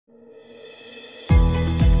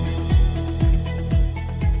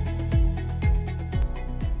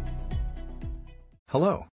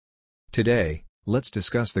Hello. Today, let's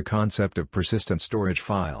discuss the concept of persistent storage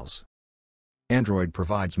files. Android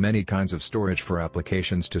provides many kinds of storage for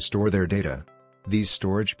applications to store their data. These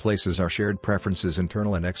storage places are shared preferences,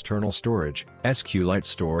 internal and external storage, SQLite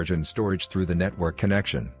storage, and storage through the network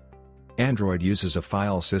connection. Android uses a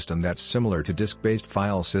file system that's similar to disk-based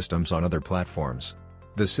file systems on other platforms.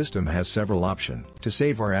 The system has several options to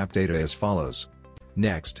save our app data as follows.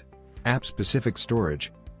 Next, app-specific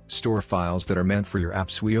storage. Store files that are meant for your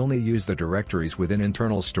apps. We only use the directories within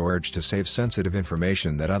internal storage to save sensitive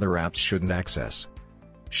information that other apps shouldn't access.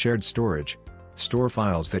 Shared storage. Store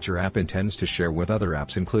files that your app intends to share with other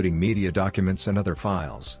apps, including media, documents, and other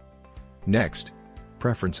files. Next,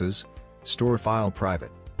 preferences. Store file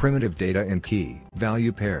private, primitive data in key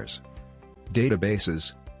value pairs.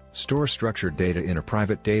 Databases. Store structured data in a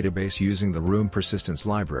private database using the room persistence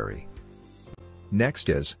library. Next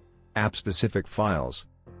is app-specific files.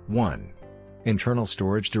 1. Internal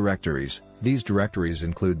storage directories. These directories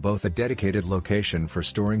include both a dedicated location for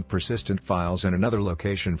storing persistent files and another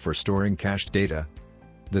location for storing cached data.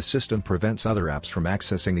 The system prevents other apps from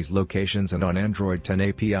accessing these locations, and on Android 10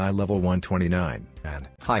 API level 129 and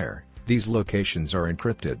higher, these locations are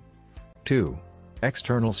encrypted. 2.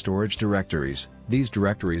 External storage directories. These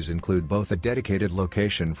directories include both a dedicated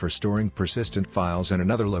location for storing persistent files and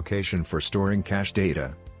another location for storing cached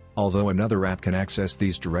data. Although another app can access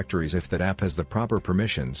these directories if that app has the proper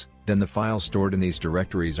permissions, then the files stored in these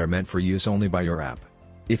directories are meant for use only by your app.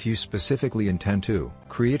 If you specifically intend to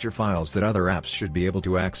create your files that other apps should be able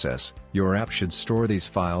to access, your app should store these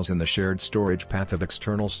files in the shared storage path of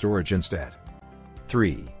external storage instead.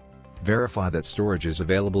 3. Verify that storage is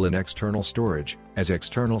available in external storage, as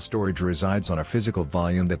external storage resides on a physical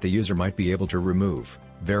volume that the user might be able to remove.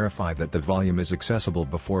 Verify that the volume is accessible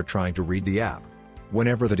before trying to read the app.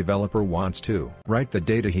 Whenever the developer wants to write the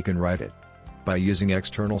data, he can write it. By using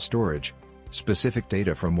external storage, specific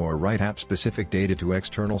data from or write app-specific data to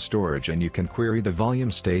external storage, and you can query the volume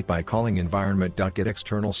state by calling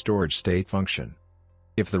environment.getExternalStorage state function.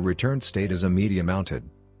 If the returned state is a media mounted,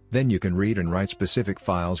 then you can read and write specific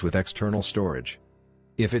files with external storage.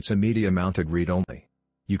 If it's a media mounted read-only,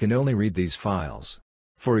 you can only read these files.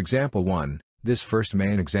 For example 1, this first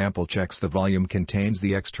main example checks the volume contains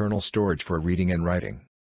the external storage for reading and writing.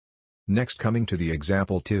 Next, coming to the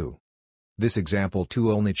example 2. This example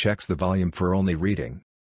 2 only checks the volume for only reading.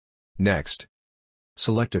 Next,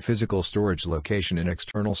 select a physical storage location in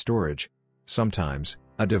external storage. Sometimes,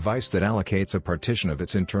 a device that allocates a partition of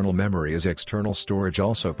its internal memory as external storage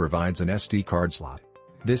also provides an SD card slot.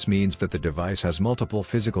 This means that the device has multiple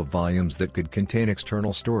physical volumes that could contain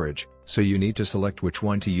external storage, so you need to select which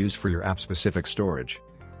one to use for your app-specific storage.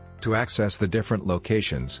 To access the different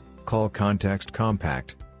locations, call context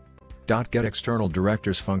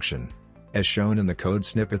compact.getExternalDirectors function. As shown in the code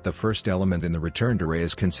snippet, the first element in the returned array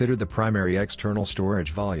is considered the primary external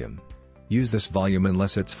storage volume. Use this volume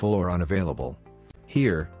unless it's full or unavailable.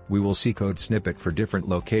 Here, we will see code snippet for different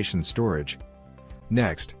location storage.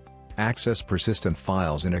 Next, access persistent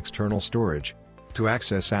files in external storage. To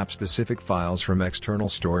access app-specific files from external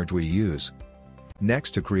storage, we use.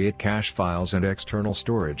 Next, to create cache files and external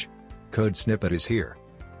storage. Code snippet is here.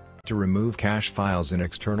 To remove cache files in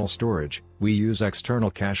external storage, we use external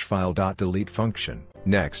cache file.delete function.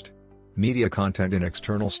 Next, media content in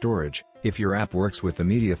external storage. If your app works with the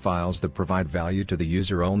media files that provide value to the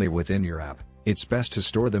user only within your app, it's best to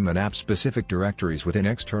store them in app-specific directories within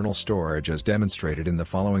external storage as demonstrated in the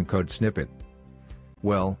following code snippet.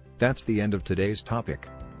 Well, that's the end of today's topic.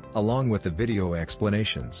 Along with the video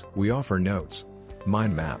explanations, we offer notes,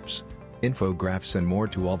 mind maps, infographics, and more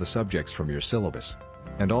to all the subjects from your syllabus.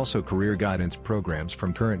 And also career guidance programs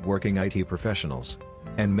from current working IT professionals.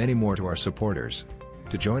 And many more to our supporters.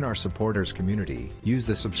 To join our supporters community, use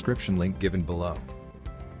the subscription link given below.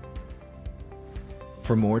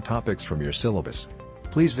 For more topics from your syllabus,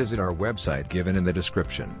 please visit our website given in the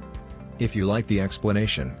description. If you like the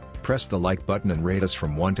explanation, press the like button and rate us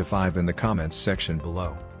from 1 to 5 in the comments section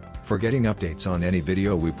below. For getting updates on any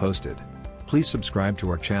video we posted, please subscribe to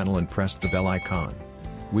our channel and press the bell icon.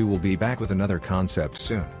 We will be back with another concept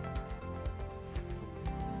soon.